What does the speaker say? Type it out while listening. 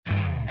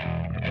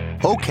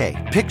Okay,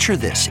 picture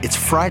this. It's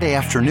Friday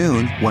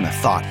afternoon when a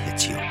thought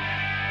hits you.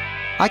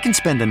 I can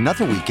spend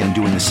another weekend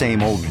doing the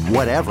same old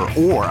whatever,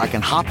 or I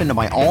can hop into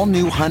my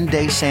all-new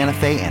Hyundai Santa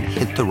Fe and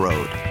hit the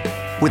road.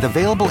 With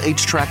available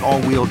H-Track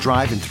all-wheel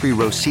drive and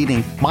 3-row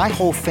seating, my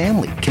whole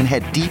family can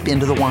head deep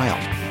into the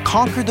wild.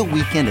 Conquer the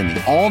weekend in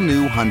the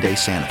all-new Hyundai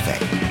Santa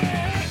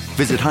Fe.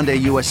 Visit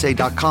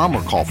HyundaiUSA.com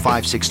or call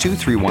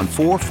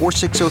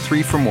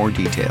 562-314-4603 for more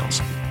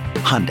details.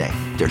 Hyundai,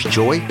 there's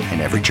joy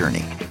in every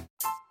journey.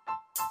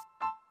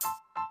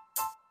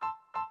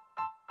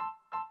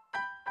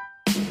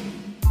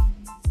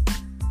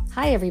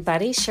 Hi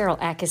everybody, Cheryl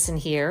Atkinson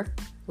here.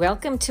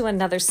 Welcome to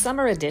another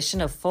summer edition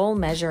of Full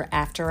Measure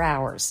After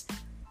Hours.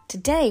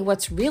 Today,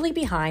 what's really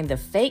behind the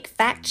fake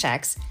fact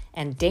checks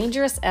and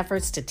dangerous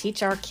efforts to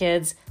teach our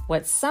kids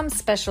what some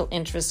special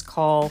interests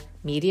call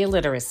media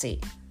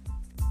literacy.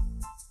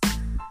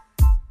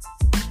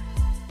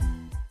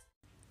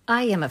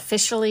 I am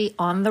officially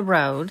on the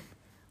road,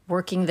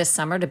 working this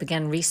summer to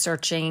begin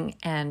researching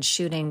and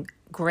shooting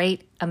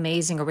great,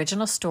 amazing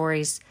original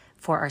stories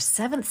for our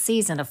 7th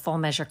season of Full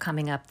Measure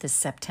coming up this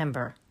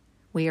September.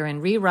 We are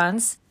in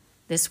reruns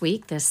this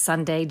week, this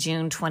Sunday,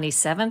 June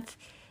 27th.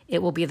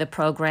 It will be the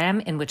program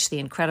in which the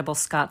incredible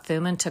Scott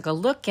Thuman took a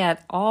look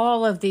at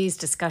all of these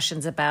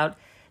discussions about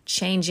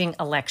changing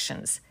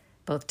elections.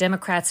 Both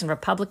Democrats and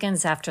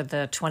Republicans after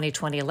the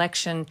 2020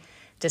 election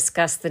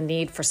discussed the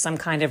need for some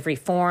kind of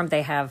reform.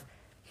 They have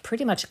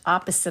pretty much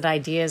opposite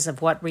ideas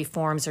of what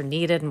reforms are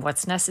needed and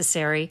what's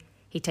necessary.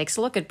 He takes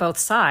a look at both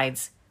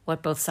sides,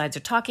 what both sides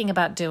are talking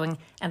about doing,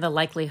 and the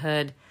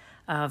likelihood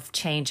of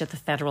change at the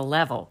federal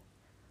level.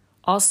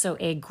 Also,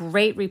 a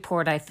great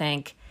report, I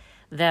think,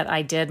 that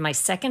I did my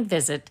second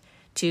visit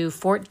to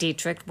Fort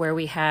Detrick, where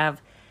we have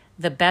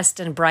the best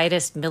and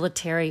brightest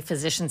military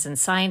physicians and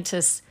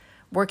scientists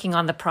working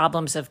on the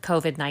problems of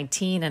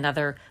COVID-19 and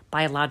other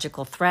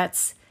biological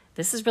threats.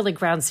 This is really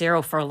ground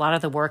zero for a lot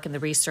of the work and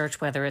the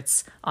research, whether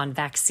it's on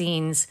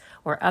vaccines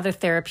or other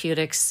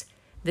therapeutics.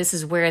 This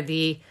is where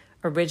the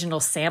original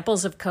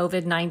samples of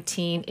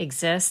COVID-19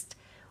 exist,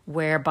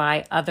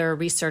 whereby other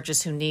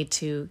researchers who need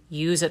to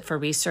use it for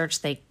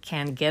research, they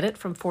can get it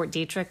from Fort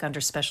Detrick under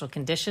special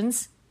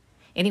conditions.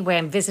 Anyway,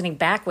 I'm visiting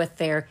back with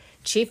their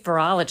chief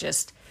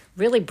virologist,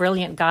 really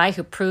brilliant guy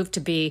who proved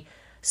to be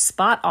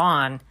spot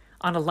on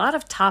a lot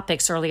of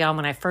topics early on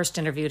when I first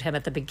interviewed him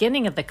at the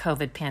beginning of the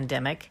COVID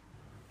pandemic.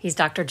 He's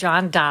Dr.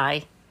 John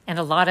Dye, and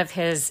a lot of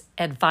his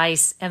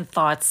advice and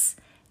thoughts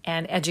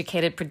and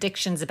educated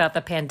predictions about the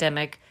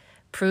pandemic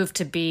proved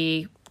to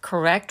be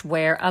correct,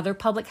 where other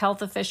public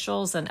health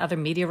officials and other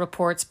media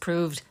reports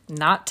proved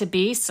not to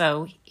be.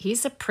 So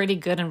he's a pretty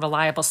good and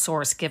reliable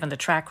source given the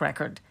track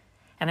record.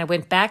 And I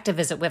went back to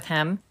visit with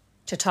him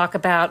to talk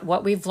about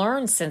what we've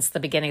learned since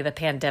the beginning of the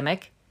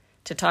pandemic,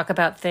 to talk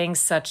about things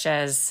such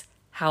as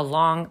how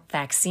long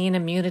vaccine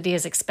immunity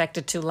is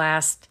expected to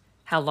last,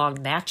 how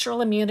long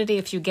natural immunity,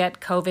 if you get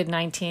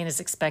COVID-19,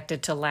 is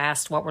expected to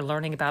last, what we're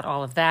learning about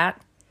all of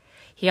that.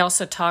 He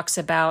also talks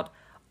about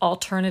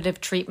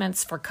alternative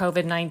treatments for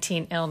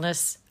COVID-19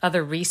 illness,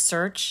 other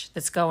research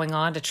that's going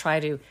on to try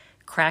to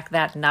crack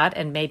that nut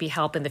and maybe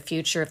help in the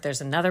future if there's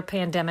another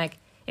pandemic.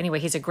 Anyway,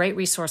 he's a great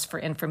resource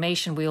for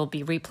information. We will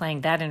be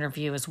replaying that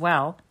interview as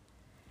well.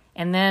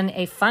 And then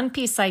a fun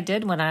piece I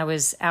did when I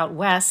was out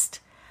west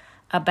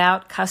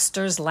about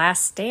Custer's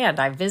last stand.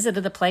 I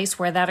visited the place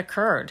where that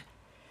occurred.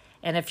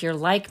 And if you're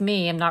like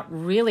me, I'm not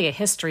really a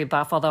history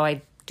buff, although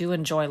I do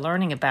enjoy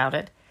learning about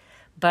it.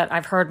 But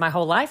I've heard my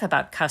whole life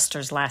about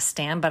Custer's last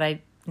stand, but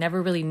I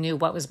never really knew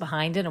what was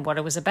behind it and what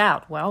it was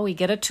about. Well, we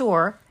get a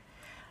tour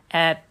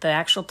at the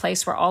actual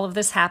place where all of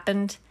this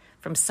happened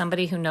from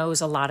somebody who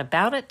knows a lot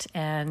about it,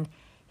 and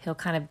he'll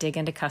kind of dig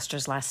into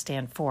Custer's last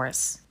stand for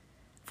us.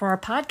 For our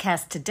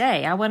podcast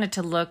today, I wanted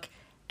to look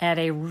at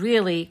a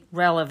really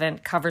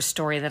relevant cover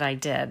story that I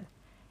did.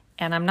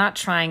 And I'm not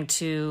trying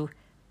to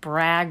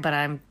brag, but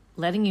I'm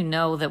letting you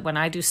know that when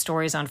I do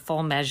stories on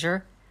Full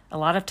Measure, a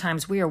lot of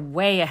times we are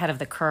way ahead of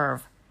the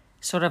curve,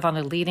 sort of on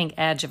the leading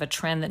edge of a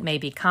trend that may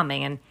be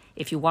coming. And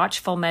if you watch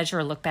Full Measure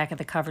or look back at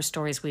the cover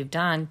stories we've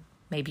done,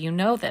 maybe you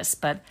know this,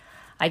 but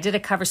I did a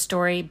cover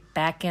story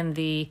back in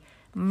the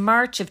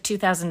March of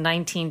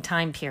 2019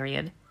 time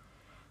period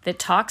that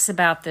talks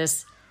about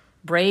this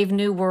brave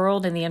new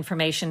world in the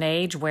information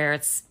age where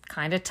it's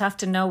kind of tough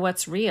to know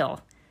what's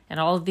real, and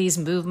all of these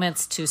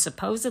movements to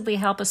supposedly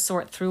help us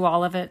sort through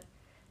all of it,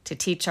 to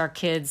teach our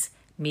kids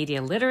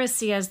media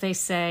literacy, as they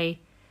say,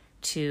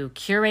 to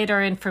curate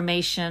our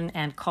information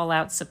and call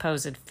out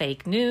supposed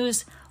fake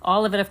news.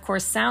 All of it, of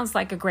course, sounds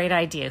like a great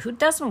idea. Who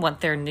doesn't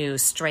want their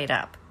news straight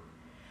up?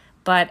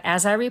 But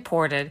as I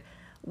reported,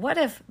 what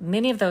if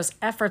many of those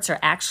efforts are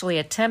actually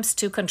attempts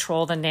to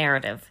control the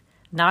narrative,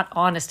 not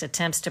honest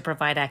attempts to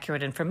provide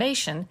accurate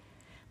information,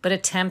 but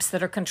attempts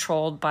that are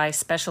controlled by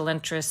special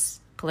interests,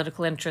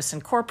 political interests,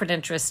 and corporate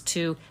interests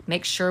to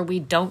make sure we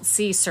don't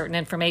see certain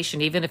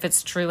information, even if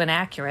it's true and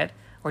accurate,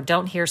 or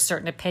don't hear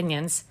certain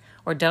opinions,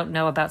 or don't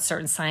know about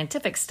certain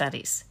scientific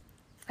studies.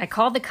 I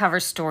called the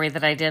cover story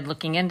that I did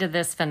looking into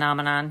this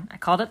phenomenon, I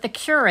called it The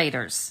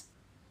Curators.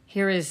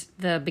 Here is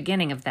the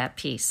beginning of that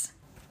piece.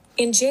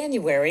 In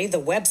January,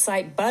 the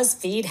website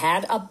BuzzFeed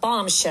had a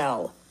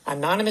bombshell.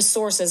 Anonymous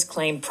sources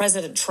claim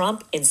President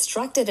Trump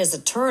instructed his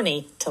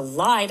attorney to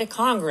lie to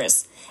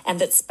Congress and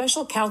that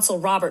special counsel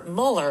Robert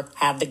Mueller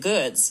had the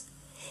goods.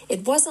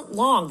 It wasn't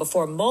long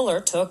before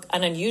Mueller took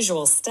an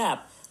unusual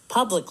step,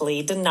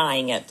 publicly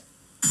denying it.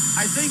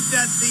 I think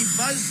that the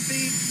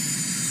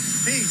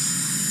BuzzFeed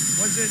piece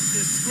was a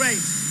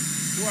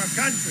disgrace to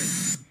our country.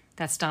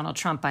 That's Donald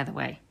Trump, by the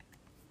way.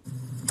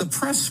 The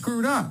press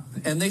screwed up,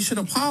 and they should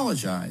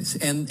apologize,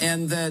 and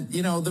that,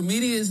 the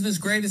media isn't as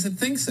great as it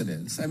thinks it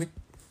is. I mean,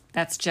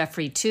 that's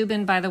Jeffrey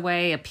Toobin, by the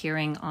way,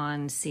 appearing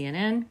on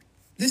CNN.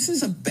 This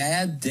is a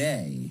bad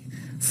day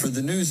for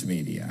the news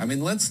media. I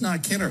mean, let's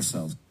not kid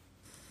ourselves.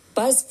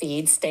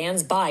 BuzzFeed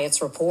stands by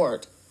its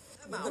report.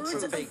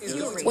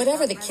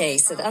 Whatever the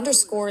case, it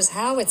underscores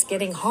how it's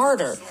getting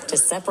harder to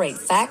separate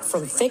fact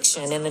from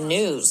fiction in the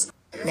news.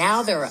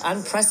 Now there are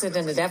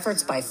unprecedented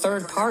efforts by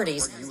third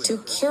parties to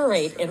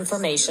curate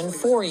information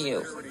for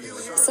you.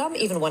 Some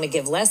even want to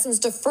give lessons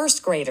to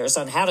first graders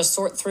on how to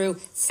sort through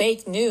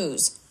fake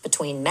news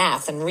between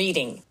math and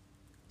reading.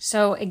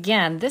 So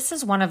again, this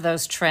is one of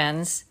those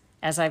trends,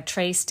 as I've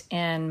traced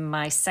in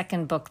my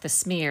second book, The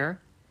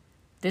Smear.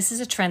 This is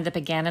a trend that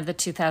began in the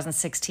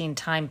 2016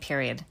 time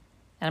period.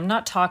 And I'm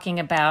not talking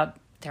about,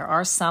 there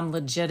are some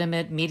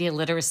legitimate media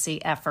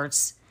literacy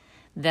efforts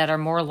that are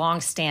more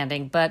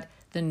long-standing, but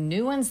the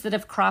new ones that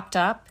have cropped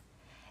up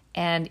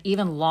and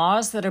even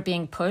laws that are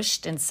being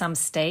pushed in some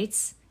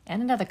states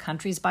and in other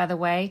countries, by the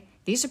way,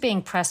 these are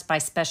being pressed by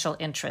special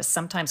interests,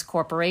 sometimes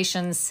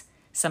corporations,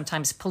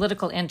 sometimes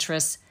political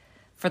interests,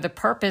 for the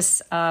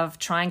purpose of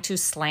trying to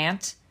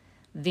slant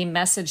the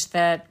message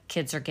that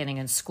kids are getting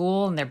in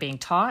school and they're being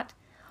taught,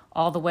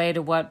 all the way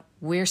to what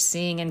we're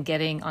seeing and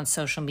getting on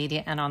social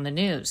media and on the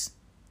news.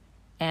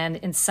 And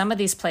in some of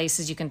these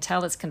places, you can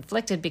tell it's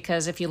conflicted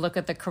because if you look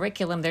at the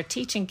curriculum, they're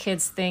teaching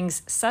kids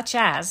things such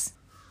as,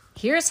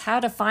 here's how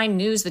to find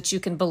news that you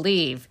can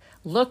believe.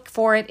 Look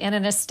for it in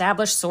an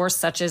established source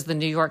such as the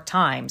New York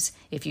Times.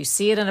 If you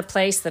see it in a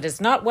place that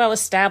is not well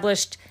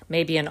established,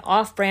 maybe an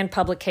off-brand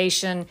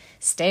publication,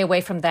 stay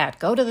away from that.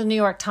 Go to the New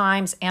York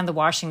Times and the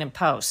Washington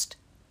Post.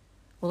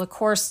 Well, of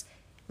course,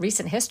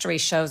 recent history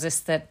shows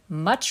us that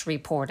much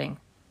reporting,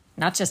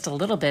 not just a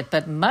little bit,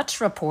 but much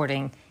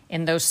reporting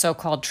in those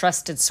so-called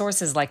trusted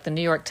sources like the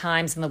New York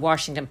Times and the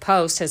Washington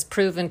Post has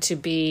proven to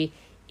be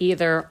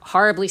either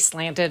horribly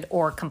slanted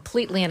or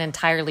completely and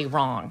entirely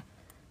wrong.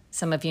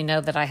 Some of you know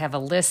that I have a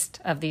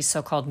list of these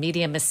so-called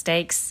media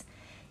mistakes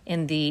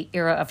in the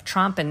era of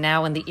Trump and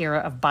now in the era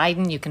of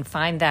Biden. You can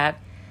find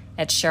that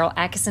at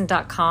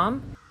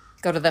SherylAttkisson.com.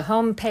 Go to the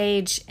home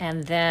page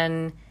and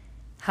then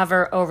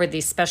hover over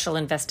the Special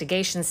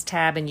Investigations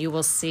tab and you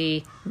will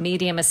see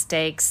media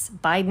mistakes,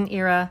 Biden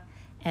era,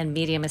 and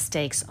media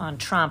mistakes on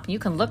Trump. You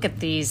can look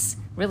at these,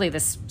 really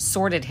this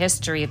sordid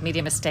history of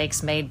media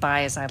mistakes made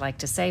by, as I like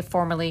to say,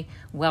 formerly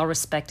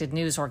well-respected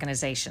news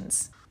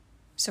organizations.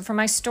 So for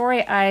my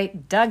story, I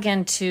dug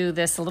into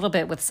this a little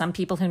bit with some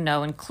people who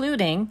know,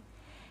 including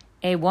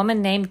a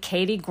woman named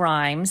Katie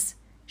Grimes.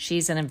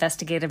 She's an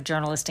investigative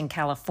journalist in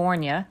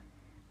California.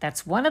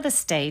 That's one of the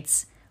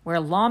states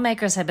where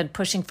lawmakers have been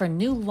pushing for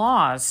new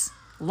laws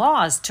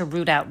to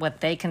root out what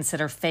they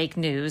consider fake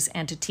news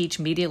and to teach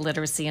media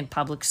literacy in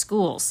public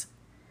schools.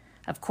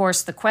 Of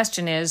course, the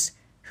question is,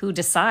 who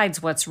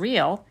decides what's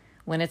real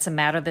when it's a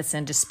matter that's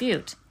in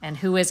dispute? And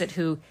who is it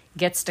who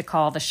gets to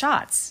call the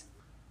shots?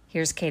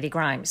 Here's Katie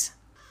Grimes.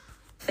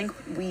 I think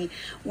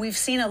we've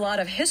seen a lot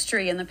of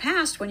history in the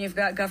past when you've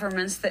got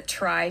governments that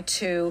try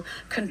to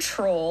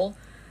control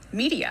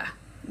media.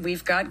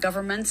 We've got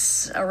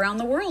governments around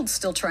the world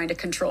still trying to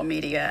control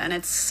media, and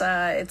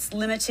it's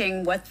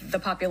limiting what the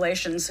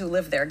populations who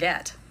live there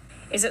get.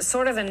 Is it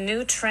sort of a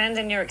new trend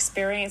in your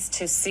experience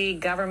to see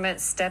government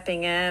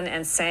stepping in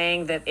and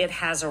saying that it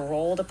has a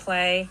role to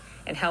play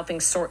in helping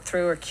sort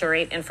through or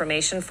curate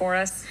information for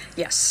us?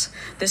 Yes,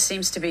 this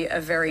seems to be a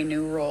very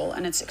new role,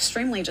 and it's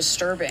extremely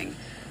disturbing.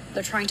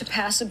 They're trying to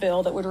pass a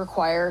bill that would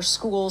require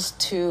schools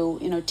to,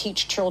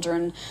 teach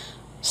children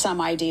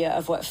some idea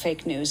of what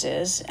fake news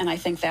is, and I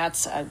think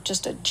that's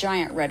just a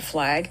giant red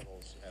flag.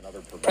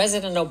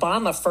 President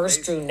Obama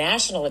first drew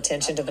national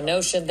attention to the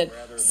notion that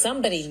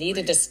somebody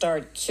needed to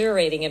start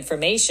curating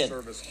information.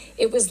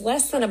 It was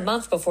less than a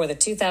month before the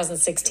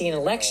 2016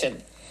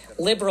 election.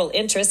 Liberal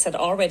interests had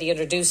already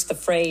introduced the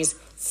phrase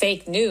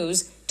fake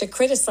news to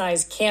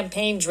criticize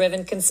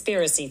campaign-driven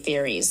conspiracy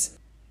theories.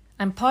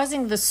 I'm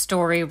pausing the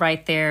story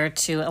right there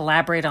to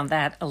elaborate on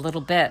that a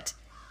little bit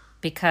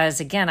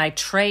because, again, I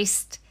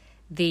traced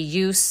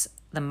the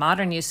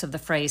modern use of the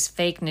phrase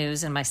fake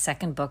news in my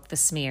second book, The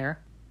Smear,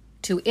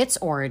 to its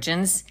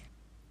origins.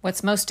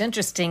 What's most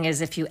interesting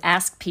is if you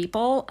ask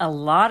people, a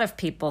lot of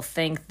people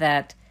think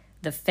that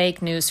the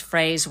fake news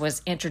phrase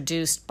was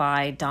introduced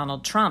by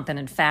Donald Trump. And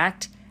in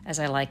fact, as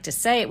I like to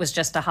say, it was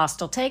just a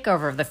hostile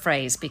takeover of the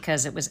phrase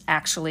because it was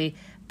actually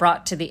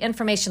brought to the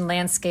information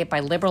landscape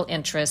by liberal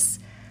interests.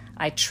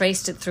 I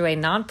traced it through a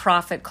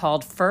nonprofit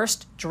called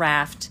First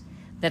Draft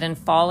that in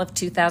fall of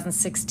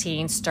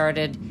 2016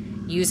 started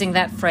using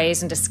that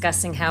phrase and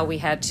discussing how we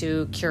had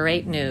to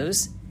curate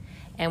news.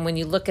 And when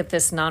you look at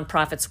this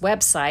nonprofit's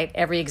website,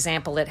 every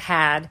example it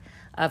had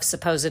of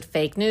supposed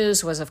fake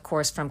news was, of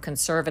course, from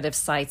conservative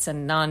sites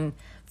and none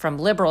from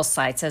liberal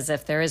sites, as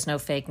if there is no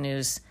fake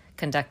news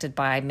conducted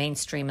by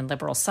mainstream and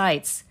liberal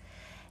sites.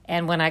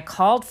 And when I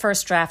called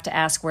First Draft to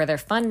ask where their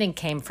funding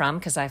came from,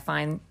 because I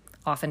find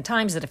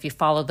oftentimes that if you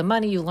follow the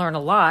money, you learn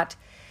a lot,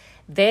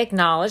 they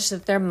acknowledged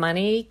that their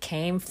money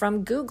came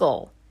from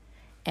Google.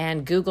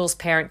 And Google's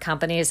parent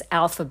company is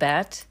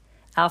Alphabet.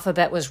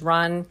 Alphabet was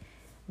run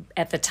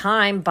at the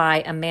time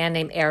by a man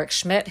named Eric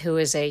Schmidt, who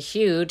is a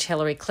huge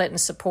Hillary Clinton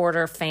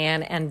supporter,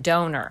 fan, and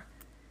donor.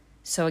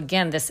 So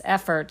again, this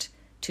effort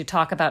to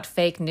talk about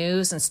fake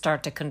news and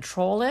start to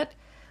control it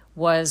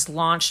was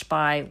launched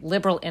by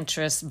liberal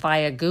interests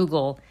via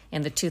Google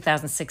in the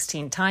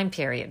 2016 time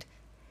period.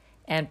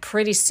 And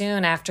pretty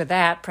soon after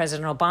that,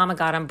 President Obama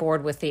got on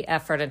board with the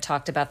effort and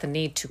talked about the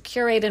need to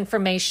curate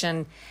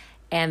information.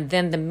 And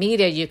then the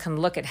media, you can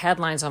look at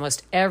headlines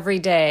almost every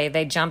day,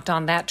 they jumped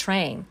on that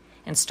train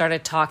and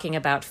started talking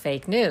about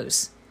fake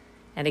news.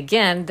 And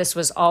again, this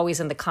was always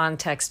in the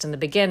context in the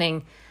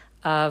beginning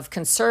of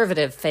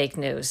conservative fake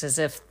news, as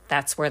if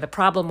that's where the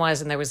problem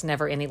was and there was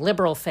never any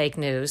liberal fake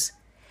news.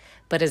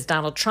 But as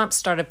Donald Trump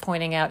started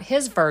pointing out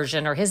his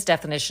version or his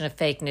definition of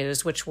fake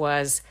news, which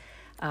was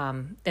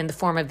in the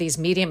form of these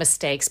media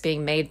mistakes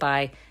being made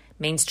by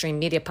mainstream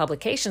media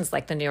publications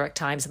like the New York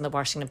Times and the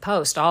Washington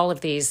Post, all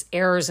of these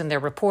errors in their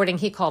reporting,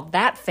 he called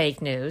that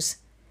fake news.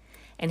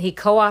 And he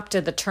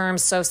co-opted the term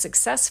so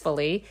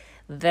successfully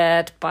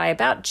that by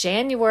about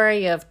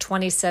January of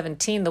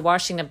 2017, the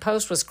Washington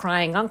Post was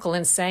crying uncle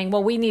and saying,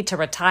 well, we need to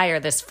retire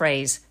this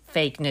phrase,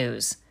 fake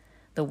news,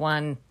 the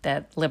one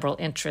that liberal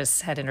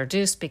interests had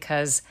introduced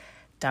because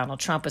Donald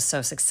Trump was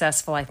so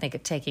successful, I think,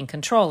 at taking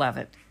control of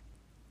it.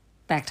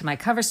 Back to my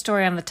cover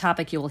story on the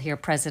topic, you will hear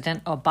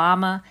President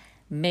Obama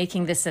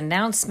making this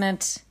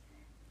announcement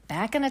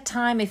back in a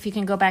time, if you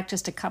can go back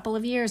just a couple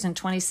of years in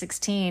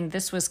 2016,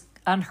 this was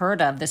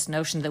unheard of, this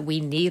notion that we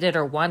needed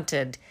or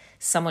wanted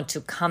someone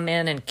to come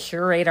in and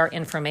curate our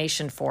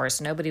information for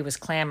us. Nobody was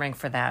clamoring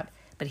for that.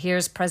 But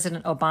here's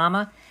President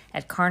Obama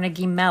at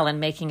Carnegie Mellon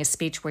making a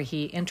speech where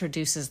he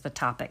introduces the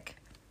topic.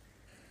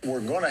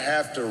 We're going to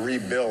have to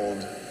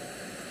rebuild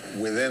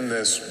within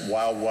this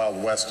wild,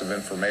 wild west of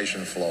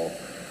information flow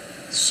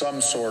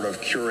some sort of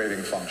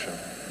curating function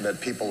that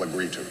people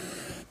agree to.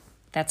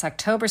 That's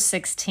October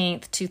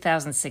 16th,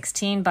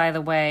 2016, by the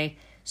way.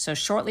 So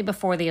shortly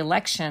before the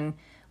election,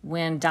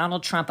 when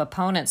Donald Trump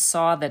opponents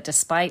saw that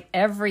despite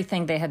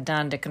everything they had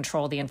done to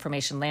control the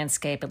information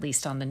landscape, at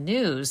least on the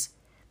news,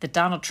 that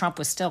Donald Trump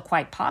was still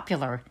quite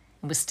popular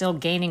and was still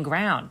gaining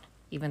ground,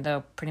 even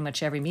though pretty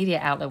much every media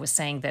outlet was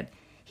saying that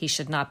he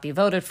should not be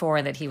voted for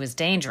and that he was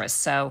dangerous.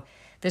 So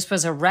this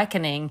was a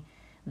reckoning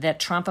that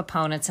Trump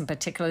opponents, and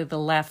particularly the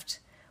left,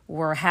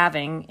 were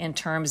having in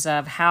terms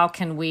of how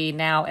can we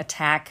now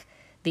attack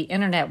the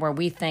internet where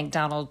we think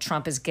Donald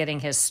Trump is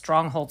getting his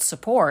stronghold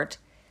support.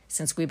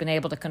 Since we've been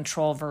able to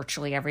control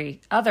virtually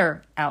every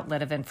other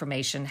outlet of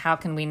information, how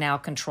can we now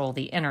control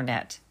the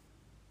internet?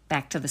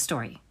 Back to the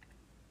story.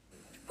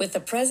 With the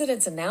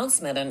president's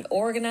announcement, an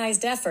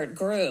organized effort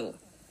grew.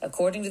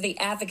 According to the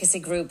advocacy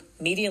group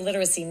Media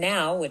Literacy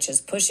Now, which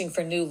is pushing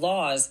for new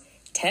laws,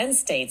 10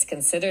 states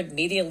considered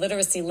media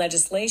literacy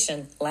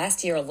legislation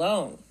last year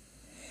alone.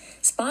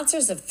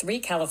 Sponsors of 3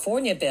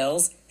 California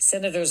bills,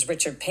 Senators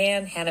Richard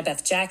Pan, Hannah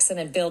Beth Jackson,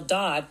 and Bill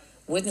Dodd,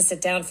 wouldn't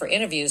sit down for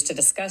interviews to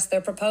discuss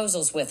their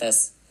proposals with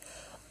us.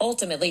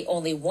 Ultimately,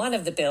 only one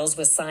of the bills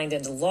was signed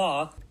into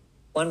law,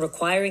 one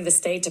requiring the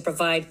state to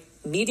provide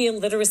media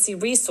literacy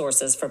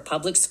resources for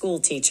public school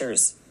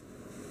teachers.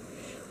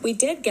 We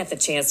did get the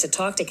chance to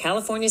talk to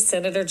California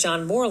Senator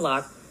John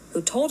Moorlach,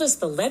 who told us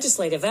the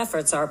legislative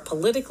efforts are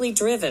politically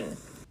driven.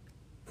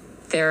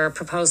 There are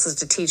proposals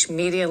to teach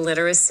media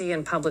literacy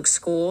in public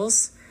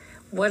schools.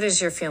 What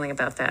is your feeling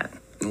about that?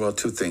 Well,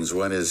 2 things.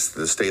 One is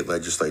the state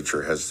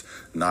legislature has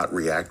not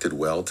reacted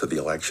well to the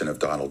election of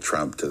Donald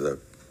Trump to the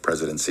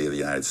presidency of the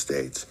United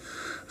States.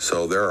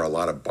 So there are a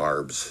lot of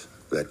barbs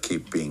that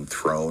keep being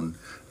thrown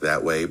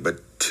that way.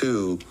 But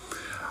 2,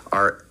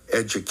 our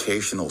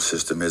educational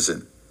system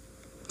isn't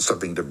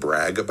something to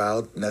brag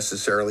about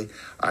necessarily.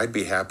 I'd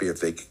be happy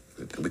if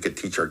we could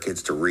teach our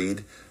kids to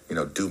read,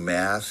 do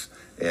math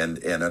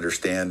and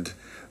understand,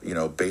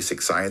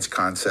 basic science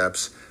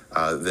concepts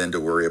than to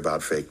worry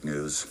about fake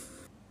news.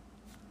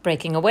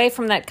 Breaking away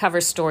from that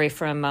cover story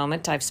for a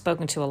moment, I've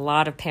spoken to a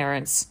lot of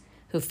parents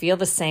who feel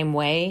the same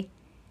way.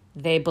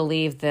 They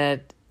believe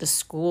that the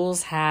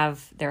schools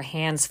have their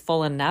hands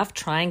full enough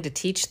trying to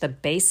teach the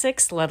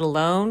basics, let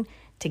alone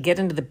to get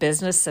into the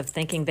business of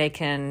thinking they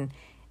can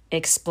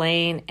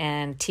explain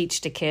and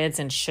teach to kids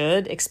and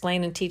should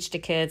explain and teach to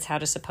kids how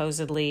to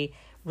supposedly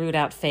root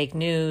out fake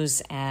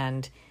news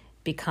and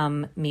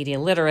become media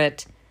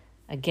literate.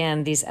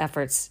 Again, these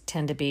efforts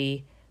tend to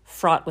be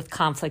fraught with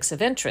conflicts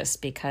of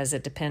interest because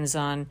it depends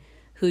on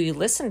who you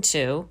listen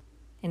to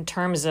in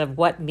terms of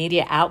what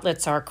media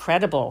outlets are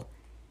credible.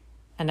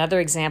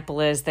 Another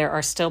example is there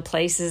are still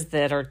places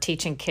that are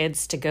teaching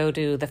kids to go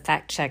to the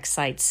fact-check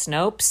site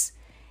Snopes,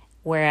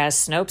 whereas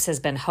Snopes has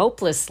been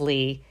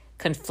hopelessly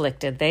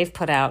conflicted. They've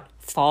put out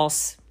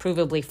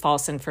provably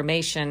false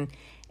information,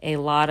 a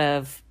lot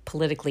of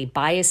politically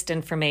biased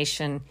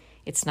information.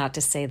 It's not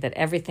to say that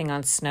everything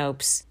on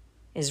Snopes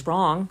is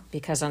wrong,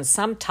 because on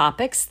some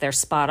topics they're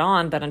spot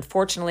on, but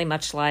unfortunately,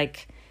 much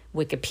like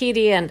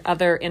Wikipedia and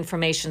other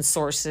information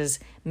sources,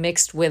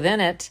 mixed within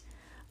it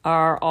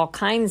are all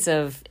kinds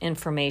of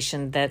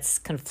information that's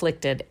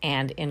conflicted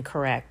and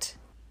incorrect.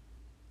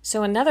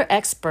 So another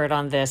expert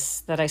on this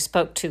that I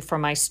spoke to for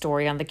my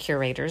story on the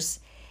curators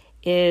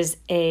is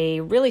a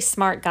really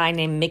smart guy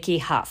named Mickey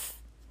Huff.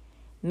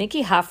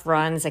 Mickey Huff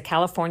runs a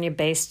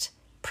California-based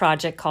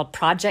project called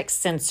Project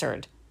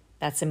Censored.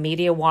 That's a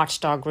media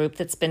watchdog group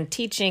that's been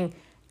teaching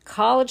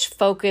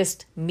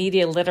college-focused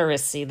media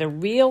literacy, the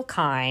real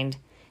kind,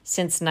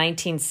 since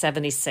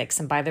 1976.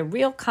 And by the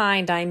real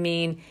kind, I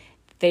mean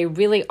they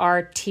really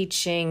are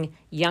teaching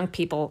young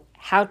people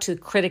how to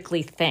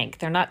critically think.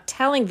 They're not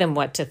telling them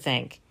what to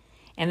think,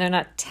 and they're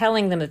not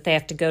telling them that they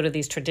have to go to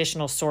these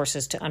traditional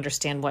sources to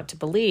understand what to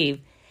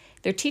believe.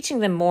 They're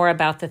teaching them more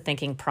about the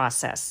thinking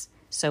process.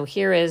 So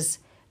here is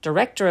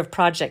Director of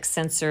Project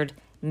Censored,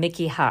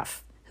 Mickey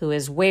Huff, who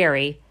is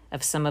wary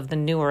of some of the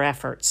newer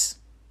efforts.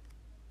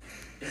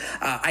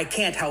 I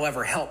can't,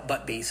 however, help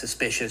but be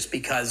suspicious,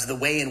 because the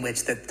way in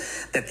which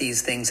that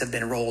these things have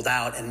been rolled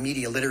out, and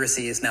media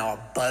literacy is now a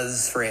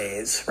buzz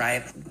phrase,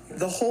 right?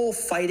 The whole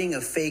fighting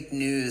of fake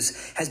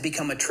news has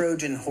become a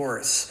Trojan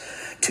horse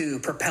to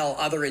propel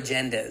other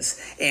agendas.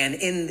 And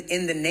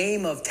in the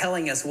name of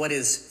telling us what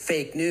is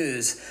fake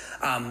news,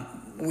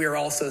 we're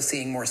also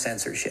seeing more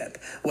censorship,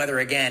 whether,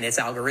 again, it's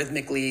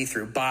algorithmically,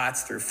 through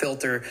bots, through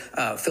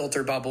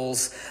filter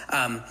bubbles,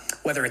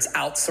 whether it's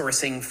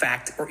outsourcing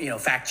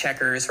fact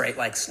checkers, right,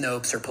 like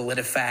Snopes or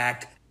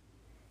PolitiFact.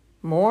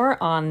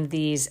 More on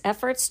these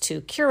efforts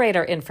to curate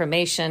our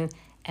information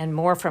and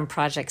more from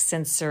Project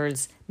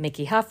Censored's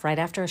Mickey Huff right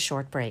after a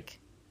short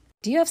break.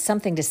 Do you have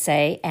something to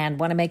say and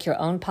want to make your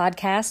own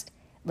podcast?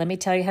 Let me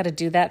tell you how to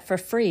do that for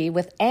free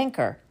with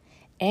Anchor.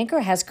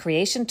 Anchor has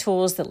creation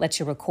tools that let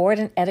you record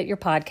and edit your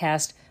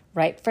podcast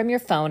right from your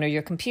phone or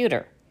your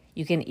computer.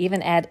 You can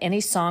even add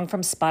any song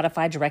from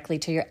Spotify directly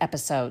to your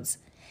episodes.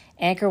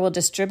 Anchor will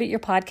distribute your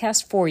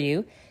podcast for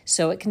you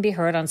so it can be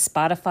heard on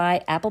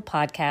Spotify, Apple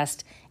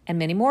Podcast, and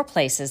many more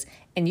places,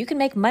 and you can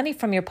make money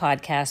from your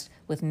podcast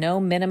with no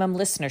minimum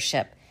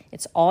listenership.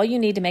 It's all you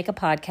need to make a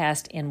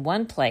podcast in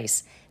one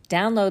place.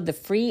 Download the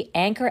free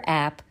Anchor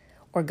app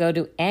or go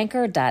to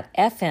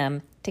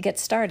anchor.fm to get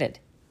started.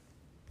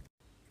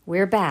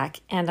 We're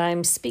back, and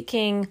I'm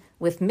speaking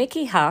with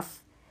Mickey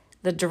Huff,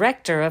 the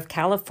director of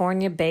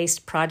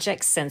California-based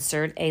Project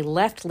Censored, a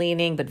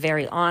left-leaning but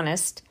very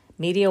honest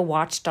media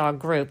watchdog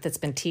group that's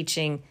been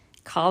teaching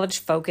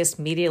college-focused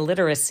media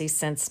literacy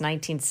since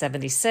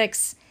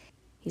 1976.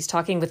 He's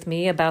talking with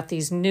me about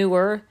these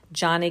newer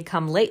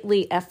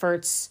Johnny-come-lately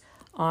efforts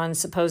on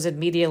supposed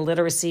media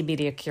literacy,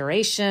 media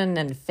curation,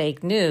 and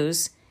fake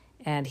news,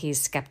 and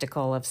he's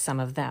skeptical of some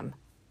of them.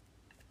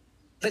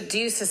 But do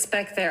you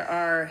suspect there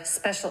are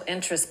special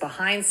interests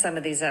behind some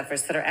of these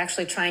efforts that are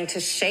actually trying to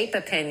shape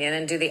opinion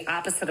and do the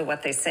opposite of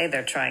what they say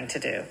they're trying to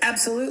do?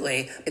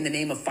 Absolutely. In the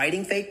name of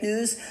fighting fake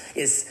news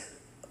is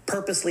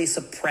purposely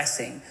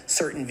suppressing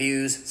certain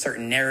views,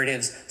 certain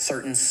narratives,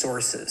 certain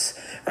sources,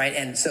 right?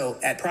 And so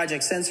at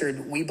Project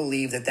Censored, we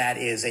believe that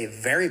is a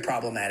very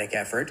problematic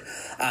effort.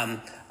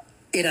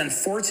 It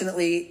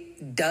unfortunately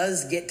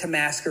does get to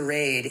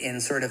masquerade in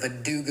sort of a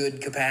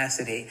do-good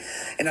capacity.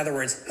 In other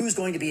words, who's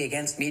going to be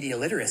against media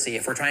literacy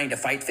if we're trying to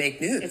fight fake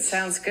news? It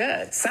sounds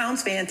good.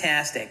 Sounds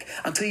fantastic,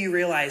 until you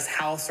realize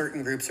how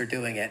certain groups are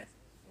doing it.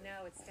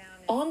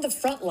 On the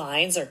front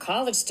lines are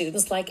college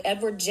students like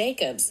Edward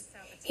Jacobs.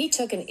 He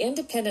took an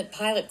independent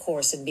pilot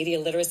course in media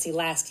literacy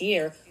last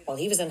year while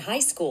he was in high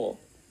school.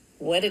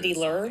 What did he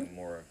learn?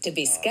 To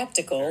be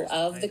skeptical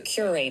of the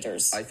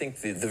curators. I think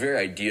the very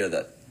idea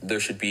that there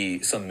should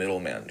be some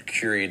middleman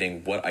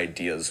curating what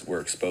ideas we're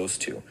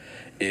exposed to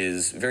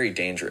is very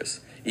dangerous.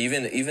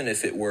 Even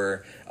if it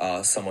were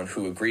someone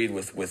who agreed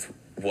with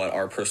what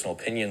our personal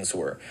opinions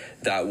were,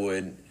 that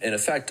would, in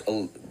effect,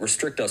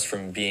 restrict us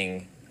from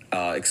being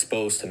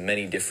exposed to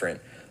many different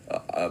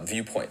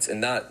viewpoints.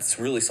 And that's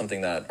really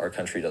something that our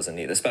country doesn't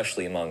need,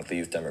 especially among the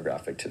youth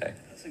demographic today.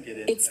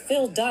 It's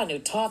Phil Dunn who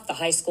taught the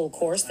high school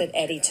course that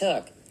Eddie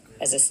took.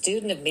 As a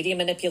student of media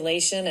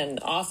manipulation and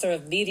author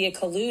of Media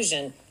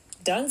Collusion,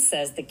 Dunn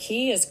says the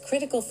key is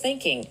critical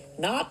thinking,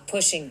 not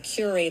pushing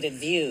curated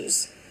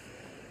views.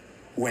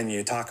 When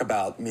you talk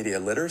about media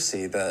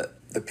literacy, the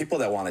people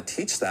that want to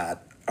teach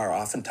that are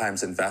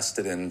oftentimes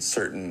invested in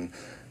certain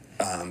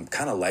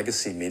kind of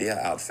legacy media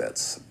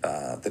outfits.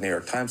 The New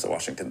York Times, the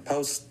Washington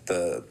Post,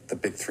 the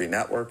big three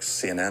networks,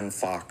 CNN,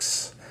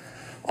 Fox,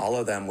 all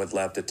of them would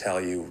love to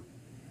tell you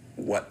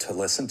what to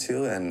listen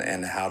to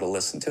and how to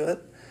listen to it.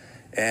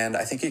 And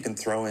I think you can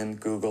throw in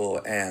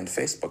Google and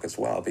Facebook as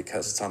well,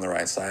 because it's on the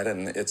right side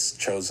and it's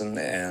chosen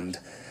and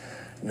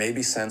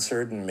maybe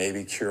censored and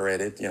maybe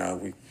curated.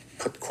 We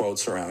put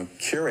quotes around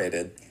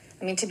curated.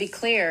 I mean, to be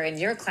clear, in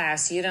your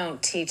class, you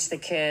don't teach the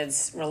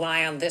kids,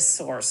 rely on this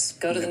source,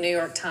 go to the New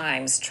York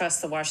Times,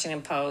 trust the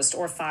Washington Post,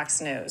 or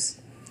Fox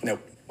News. Nope.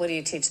 What do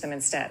you teach them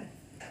instead?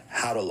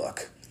 How to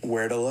look,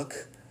 where to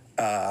look,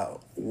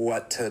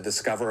 what to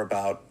discover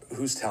about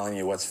who's telling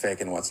you what's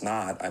fake and what's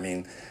not. I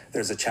mean,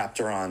 there's a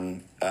chapter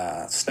on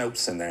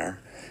Snopes in there,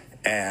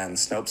 and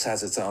Snopes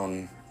has its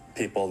own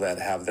people that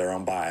have their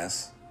own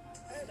bias.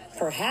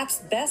 Perhaps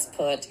best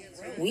put,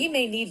 we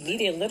may need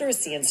media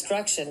literacy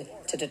instruction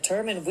to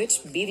determine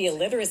which media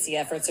literacy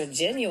efforts are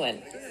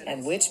genuine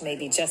and which may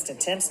be just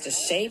attempts to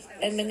shape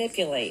and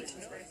manipulate.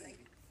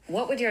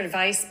 What would your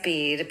advice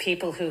be to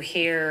people who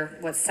hear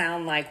what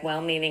sound like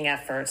well-meaning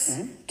efforts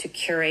to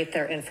curate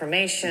their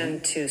information,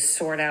 to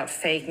sort out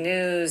fake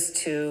news,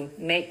 to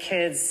make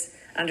kids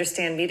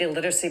understand media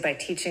literacy by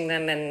teaching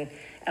them in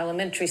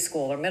elementary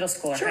school or middle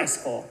school or high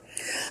school?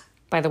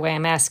 By the way,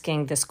 I'm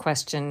asking this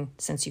question,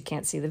 since you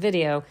can't see the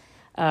video,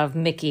 of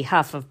Mickey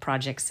Huff of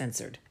Project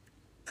Censored.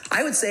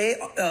 I would say,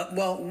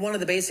 one of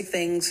the basic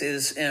things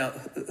is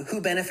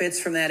who benefits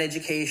from that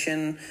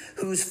education,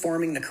 who's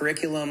forming the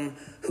curriculum,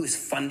 who's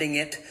funding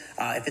it,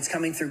 if it's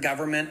coming through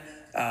government,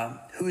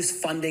 who's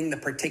funding the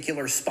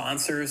particular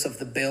sponsors of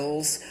the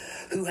bills,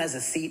 who has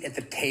a seat at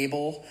the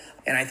table.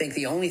 And I think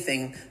the only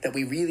thing that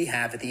we really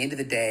have at the end of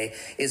the day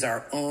is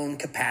our own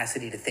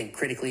capacity to think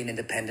critically and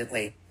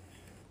independently.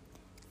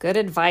 Good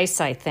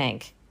advice, I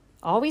think.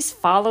 Always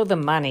follow the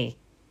money.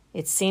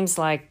 It seems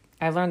like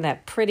I learned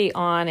that pretty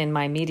on in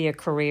my media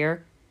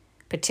career,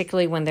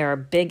 particularly when there are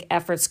big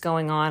efforts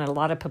going on and a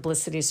lot of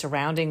publicity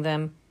surrounding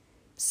them.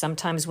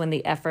 Sometimes when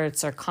the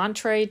efforts are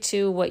contrary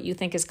to what you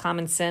think is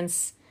common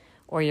sense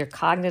or your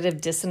cognitive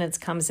dissonance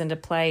comes into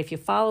play, if you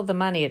follow the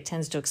money, it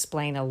tends to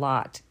explain a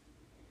lot.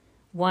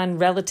 One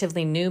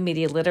relatively new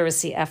media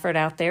literacy effort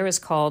out there is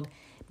called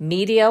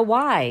Media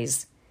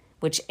Wise,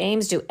 which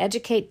aims to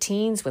educate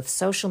teens with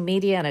social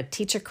media and a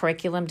teacher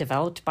curriculum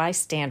developed by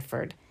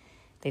Stanford.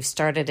 They've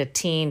started a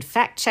teen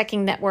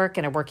fact-checking network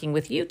and are working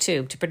with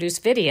YouTube to produce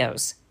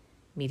videos.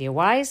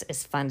 MediaWise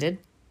is funded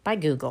by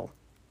Google.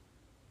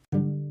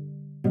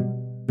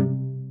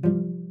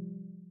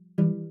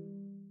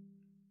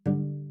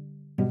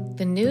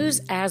 The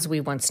news as we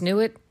once knew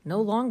it no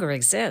longer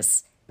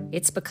exists.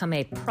 It's become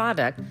a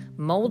product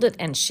molded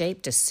and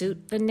shaped to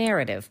suit the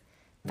narrative.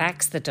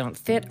 Facts that don't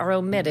fit are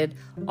omitted,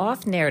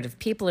 off-narrative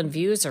people and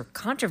views are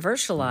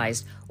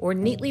controversialized or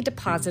neatly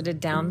deposited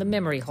down the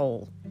memory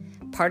hole.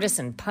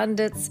 Partisan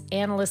pundits,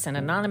 analysts, and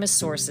anonymous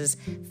sources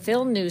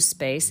fill news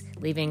space,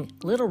 leaving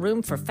little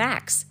room for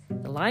facts.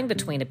 The line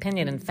between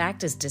opinion and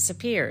fact has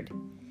disappeared.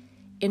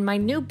 In my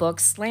new book,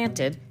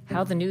 Slanted,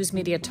 How the News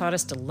Media Taught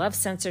Us to Love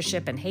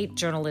Censorship and Hate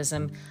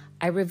Journalism,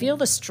 I reveal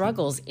the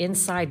struggles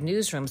inside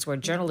newsrooms where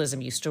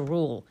journalism used to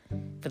rule.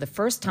 For the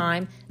first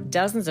time,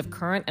 dozens of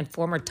current and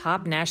former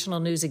top national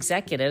news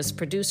executives,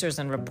 producers,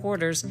 and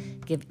reporters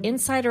give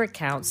insider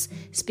accounts,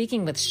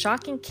 speaking with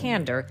shocking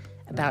candor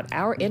about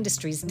our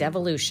industry's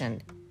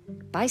devolution.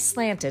 Buy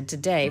Slanted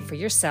today for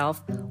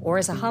yourself or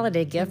as a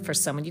holiday gift for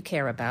someone you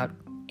care about,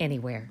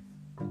 anywhere.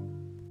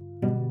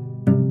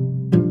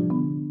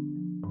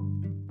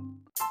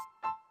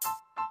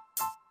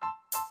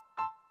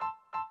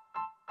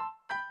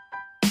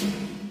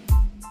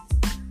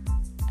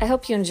 I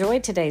hope you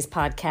enjoyed today's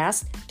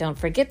podcast. Don't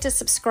forget to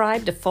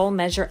subscribe to Full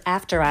Measure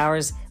After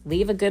Hours,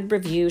 leave a good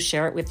review,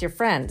 share it with your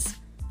friends.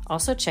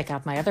 Also, check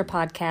out my other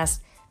podcast,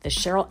 the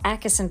Cheryl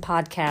Atkinson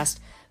Podcast,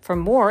 for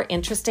more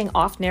interesting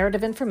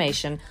off-narrative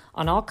information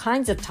on all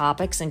kinds of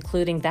topics,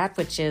 including that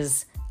which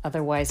is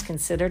otherwise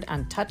considered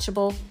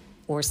untouchable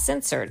or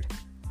censored.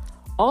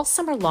 All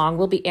summer long,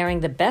 we'll be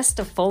airing the best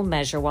of Full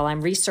Measure while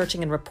I'm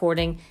researching and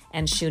reporting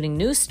and shooting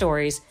news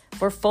stories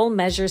for Full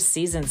Measure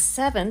Season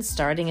 7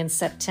 starting in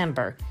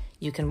September.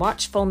 You can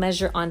watch Full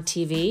Measure on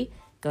TV.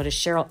 Go to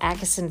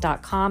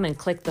CherylAtkinson.com and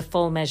click the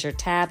Full Measure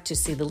tab to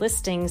see the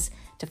listings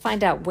to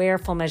find out where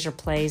Full Measure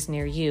plays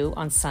near you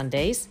on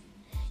Sundays.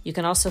 You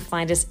can also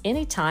find us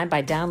anytime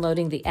by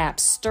downloading the app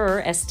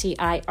Stirr,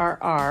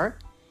 STIRR.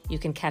 You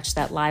can catch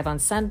that live on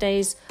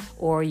Sundays,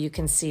 or you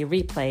can see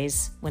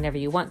replays whenever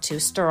you want to.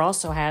 Stirr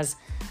also has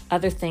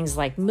other things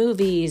like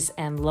movies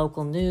and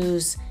local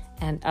news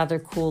and other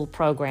cool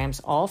programs,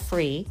 all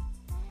free.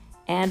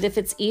 And if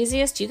it's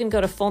easiest, you can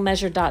go to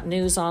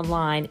fullmeasure.news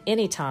online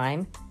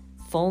anytime,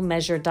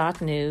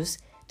 fullmeasure.news,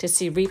 to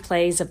see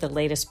replays of the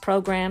latest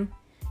program.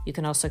 You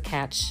can also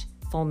catch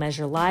Full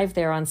Measure live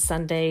there on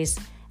Sundays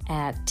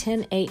at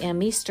 10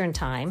 a.m. Eastern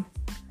Time.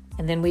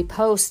 And then we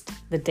post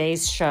the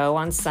day's show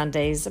on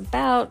Sundays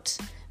about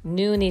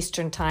noon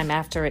Eastern Time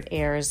after it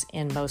airs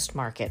in most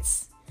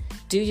markets.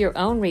 Do your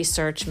own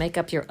research, make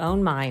up your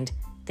own mind,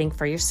 think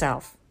for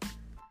yourself.